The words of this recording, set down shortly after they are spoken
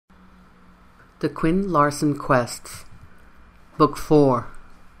The Quinn Larson Quests, Book 4,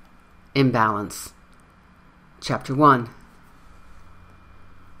 Imbalance, Chapter 1.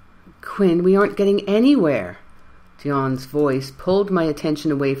 Quinn, we aren't getting anywhere. Dion's voice pulled my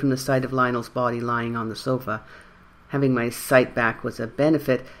attention away from the sight of Lionel's body lying on the sofa. Having my sight back was a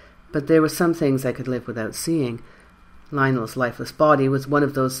benefit, but there were some things I could live without seeing. Lionel's lifeless body was one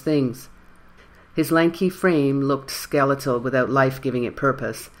of those things. His lanky frame looked skeletal without life giving it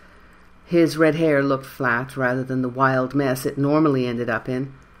purpose. His red hair looked flat rather than the wild mess it normally ended up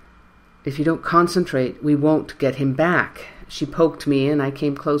in. If you don't concentrate, we won't get him back. She poked me, and I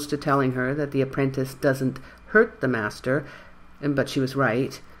came close to telling her that the apprentice doesn't hurt the master, but she was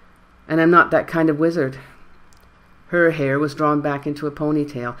right, and I'm not that kind of wizard. Her hair was drawn back into a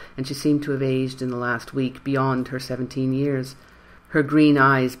ponytail, and she seemed to have aged in the last week beyond her 17 years. Her green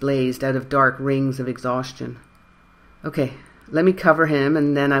eyes blazed out of dark rings of exhaustion. Okay, let me cover him,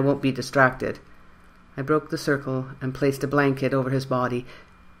 and then I won't be distracted. I broke the circle and placed a blanket over his body,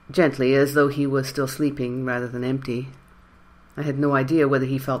 gently, as though he was still sleeping rather than empty. I had no idea whether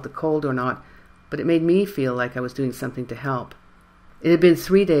he felt the cold or not, but it made me feel like I was doing something to help. It had been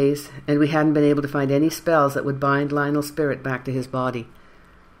 3 days, and we hadn't been able to find any spells that would bind Lionel's spirit back to his body.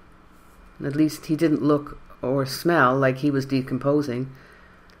 At least he didn't look or smell like he was decomposing.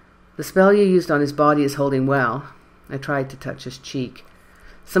 The spell you used on his body is holding well. I tried to touch his cheek,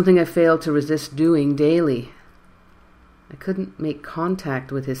 something I failed to resist doing daily. I couldn't make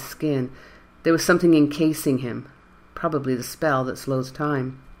contact with his skin. There was something encasing him, probably the spell that slows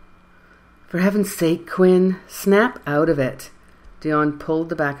time. For heaven's sake, Quinn, snap out of it. Dion pulled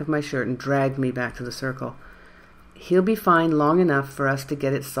the back of my shirt and dragged me back to the circle. He'll be fine long enough for us to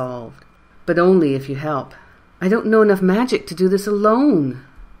get it solved, but only if you help. I don't know enough magic to do this alone.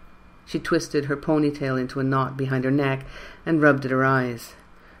 She twisted her ponytail into a knot behind her neck and rubbed at her eyes.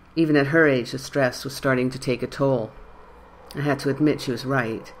 Even at her age, the stress was starting to take a toll. I had to admit she was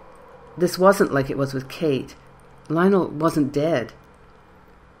right. This wasn't like it was with Kate. Lionel wasn't dead.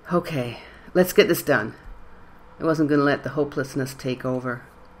 Okay, let's get this done. I wasn't going to let the hopelessness take over.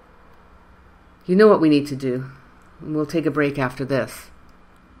 You know what we need to do. We'll take a break after this.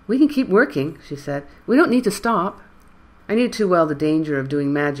 We can keep working, she said. We don't need to stop. I knew too well the danger of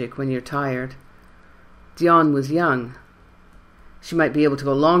doing magic when you're tired. Dion was young. She might be able to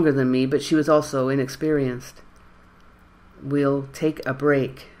go longer than me, but she was also inexperienced. We'll take a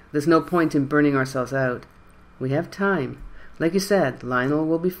break. There's no point in burning ourselves out. We have time. Like you said, Lionel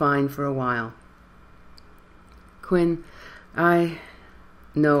will be fine for a while. Quinn,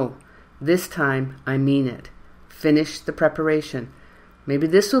 No, this time I mean it. Finish the preparation. Maybe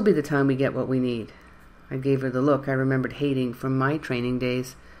this will be the time we get what we need. I gave her the look I remembered hating from my training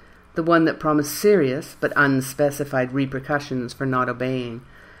days, the one that promised serious but unspecified repercussions for not obeying.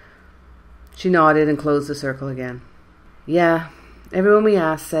 She nodded and closed the circle again. Yeah, everyone we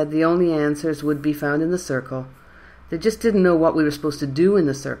asked said the only answers would be found in the circle. They just didn't know what we were supposed to do in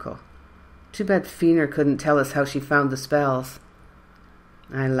the circle. Too bad Feener couldn't tell us how she found the spells.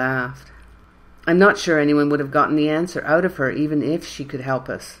 I laughed. I'm not sure anyone would have gotten the answer out of her, even if she could help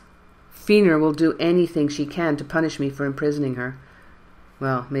us. Feener will do anything she can to punish me for imprisoning her.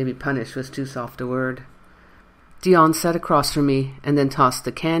 Well, maybe punish was too soft a word. Dion sat across from me and then tossed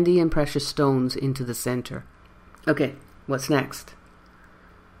the candy and precious stones into the center. Okay, what's next?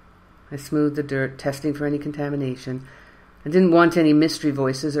 I smoothed the dirt, testing for any contamination. I didn't want any mystery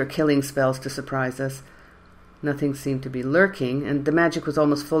voices or killing spells to surprise us. Nothing seemed to be lurking, and the magic was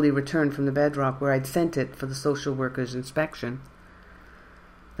almost fully returned from the bedrock where I'd sent it for the social worker's inspection.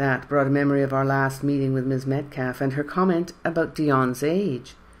 That brought a memory of our last meeting with Ms. Metcalf and her comment about Dion's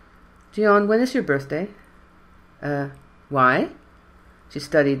age. Dion, when is your birthday? Why? She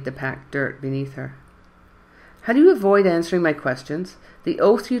studied the packed dirt beneath her. How do you avoid answering my questions? The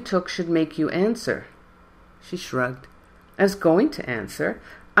oath you took should make you answer. She shrugged. I was going to answer.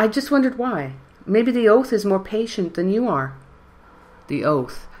 I just wondered why. Maybe the oath is more patient than you are. The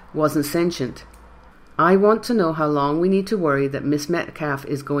oath wasn't sentient. I want to know how long we need to worry that Miss Metcalf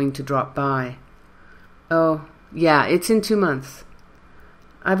is going to drop by. Oh, yeah, it's in 2 months.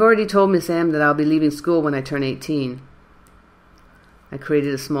 I've already told Miss M that I'll be leaving school when I turn 18. I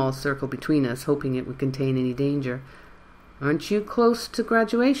created a small circle between us, hoping it would contain any danger. Aren't you close to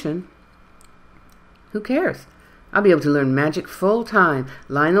graduation? Who cares? I'll be able to learn magic full time.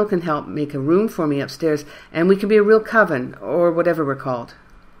 Lionel can help make a room for me upstairs, and we can be a real coven, or whatever we're called.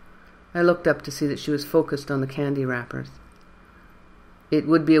 I looked up to see that she was focused on the candy wrappers. It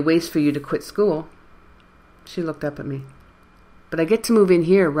would be a waste for you to quit school. She looked up at me. But I get to move in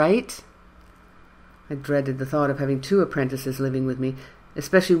here, right? I dreaded the thought of having 2 apprentices living with me.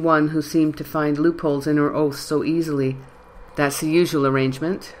 especially one who seemed to find loopholes in her oath so easily. That's the usual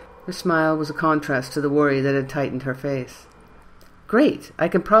arrangement. Her smile was a contrast to the worry that had tightened her face. Great, I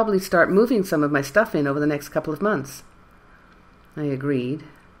can probably start moving some of my stuff in over the next couple of months. I agreed,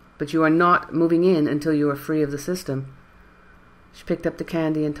 but you are not moving in until you are free of the system. She picked up the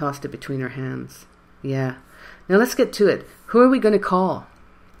candy and tossed it between her hands. Yeah. Now let's get to it. Who are we going to call?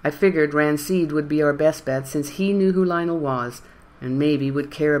 I figured Rancid would be our best bet since he knew who Lionel was and maybe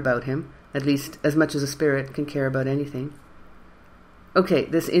would care about him, at least as much as a spirit can care about anything. Okay,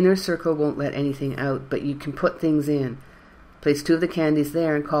 this inner circle won't let anything out, but you can put things in. Place 2 of the candies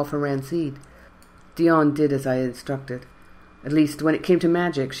there and call for Rancid. Dion did as I had instructed. At least, when it came to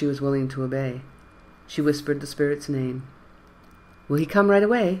magic, she was willing to obey. She whispered the spirit's name. Will he come right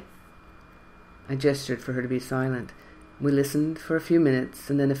away? I gestured for her to be silent. We listened for a few minutes,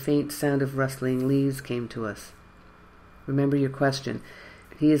 and then a faint sound of rustling leaves came to us. Remember your question.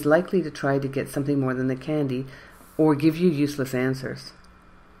 He is likely to try to get something more than the candy, or give you useless answers.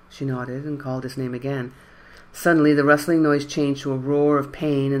 She nodded and called his name again. Suddenly the rustling noise changed to a roar of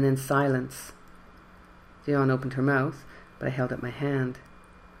pain and then silence. Dion opened her mouth, but I held up my hand.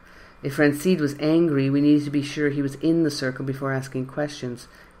 If Rancid was angry, we needed to be sure he was in the circle before asking questions.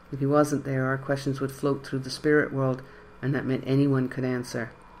 If he wasn't there, our questions would float through the spirit world, and that meant anyone could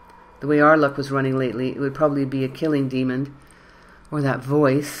answer. The way our luck was running lately, it would probably be a killing demon, or that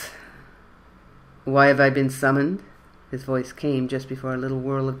voice. Why have I been summoned? His voice came just before a little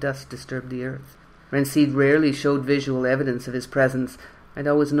whirl of dust disturbed the earth. Rancid rarely showed visual evidence of his presence. I'd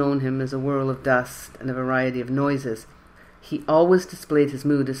always known him as a whirl of dust and a variety of noises. He always displayed his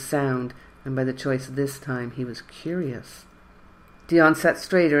mood as sound, and by the choice this time he was curious. Dion sat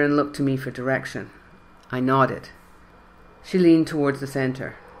straighter and looked to me for direction. I nodded. She leaned towards the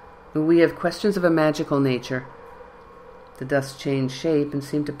center. We have questions of a magical nature. The dust changed shape and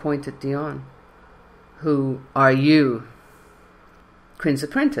seemed to point at Dion. Who are you? Quinn's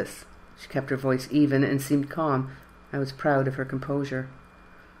apprentice. She kept her voice even and seemed calm. I was proud of her composure.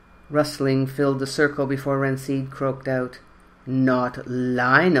 Rustling filled the circle before Rancid croaked out, Not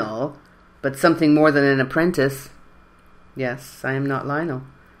Lionel, but something more than an apprentice. Yes, I am not Lionel.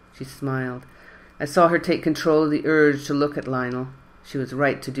 She smiled. I saw her take control of the urge to look at Lionel. She was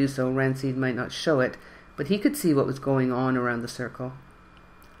right to do so. Rancid might not show it, but he could see what was going on around the circle.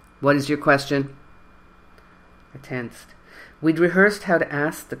 What is your question? I tensed. We'd rehearsed how to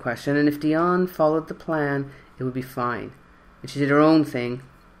ask the question, and if Dion followed the plan, it would be fine. And she did her own thing.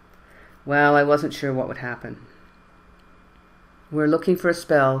 Well, I wasn't sure what would happen. We're looking for a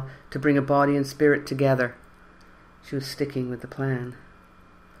spell to bring a body and spirit together. She was sticking with the plan.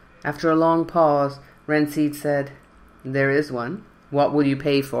 After a long pause, Rancid said, There is one. What will you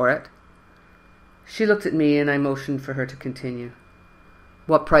pay for it? She looked at me and I motioned for her to continue.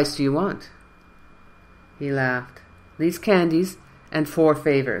 What price do you want? He laughed. These candies and 4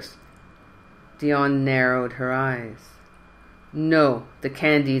 favors. Dion narrowed her eyes. No, the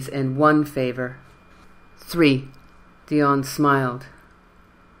candies and 1 favor. 3. Dion smiled.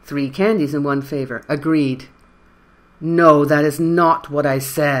 3 candies and 1 favor. Agreed. No, that is not what I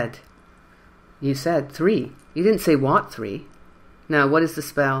said. You said 3. You didn't say what 3. Now, what is the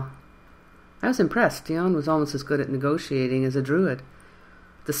spell? I was impressed. Dion was almost as good at negotiating as a druid.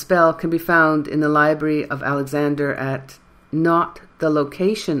 The spell can be found in the Library of Alexander at not the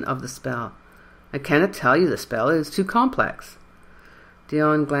location of the spell. I cannot tell you the spell. It is too complex.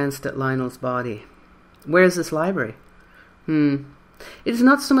 Dion glanced at Lionel's body. Where is this library? It is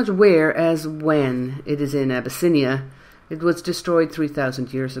not so much where as when. It is in Abyssinia. It was destroyed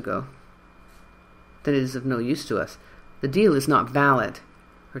 3,000 years ago. Then it is of no use to us. The deal is not valid.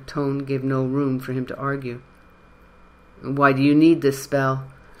 Her tone gave no room for him to argue. Why do you need this spell?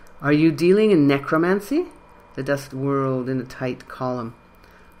 Are you dealing in necromancy? The dust whirled in a tight column.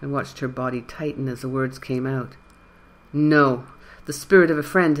 I watched her body tighten as the words came out. No, the spirit of a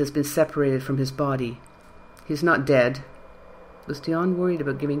friend has been separated from his body. He is not dead. Was Dion worried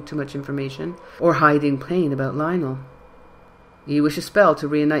about giving too much information, or hiding plain about Lionel? You wish a spell to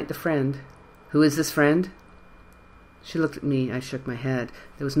reunite the friend. Who is this friend? She looked at me. I shook my head.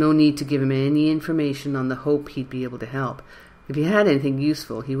 There was no need to give him any information on the hope he'd be able to help. If he had anything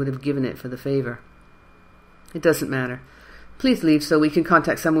useful, he would have given it for the favor. It doesn't matter. Please leave so we can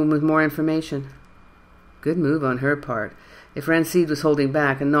contact someone with more information. Good move on her part. If Rancid was holding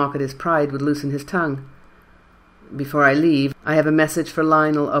back, a knock at his pride would loosen his tongue. Before I leave, I have a message for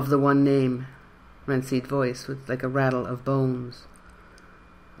Lionel of the one name. Rancid's voice was like a rattle of bones.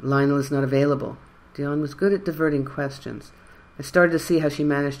 Lionel is not available. Dion was good at diverting questions. I started to see how she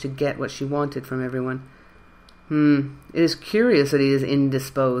managed to get what she wanted from everyone. It is curious that he is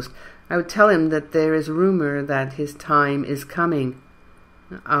indisposed. I would tell him that there is rumor that his time is coming.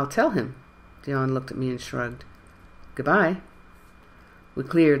 I'll tell him. Dion looked at me and shrugged. Goodbye. We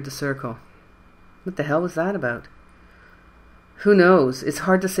cleared the circle. What the hell was that about? Who knows? It's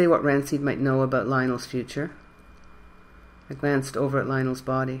hard to say what Rancid might know about Lionel's future. I glanced over at Lionel's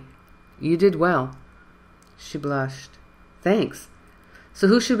body. You did well. She blushed. Thanks. So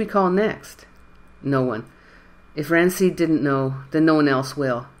who should we call next? No one. If Rancid didn't know, then no one else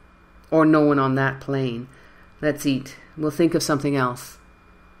will. Or no one on that plane. Let's eat. We'll think of something else.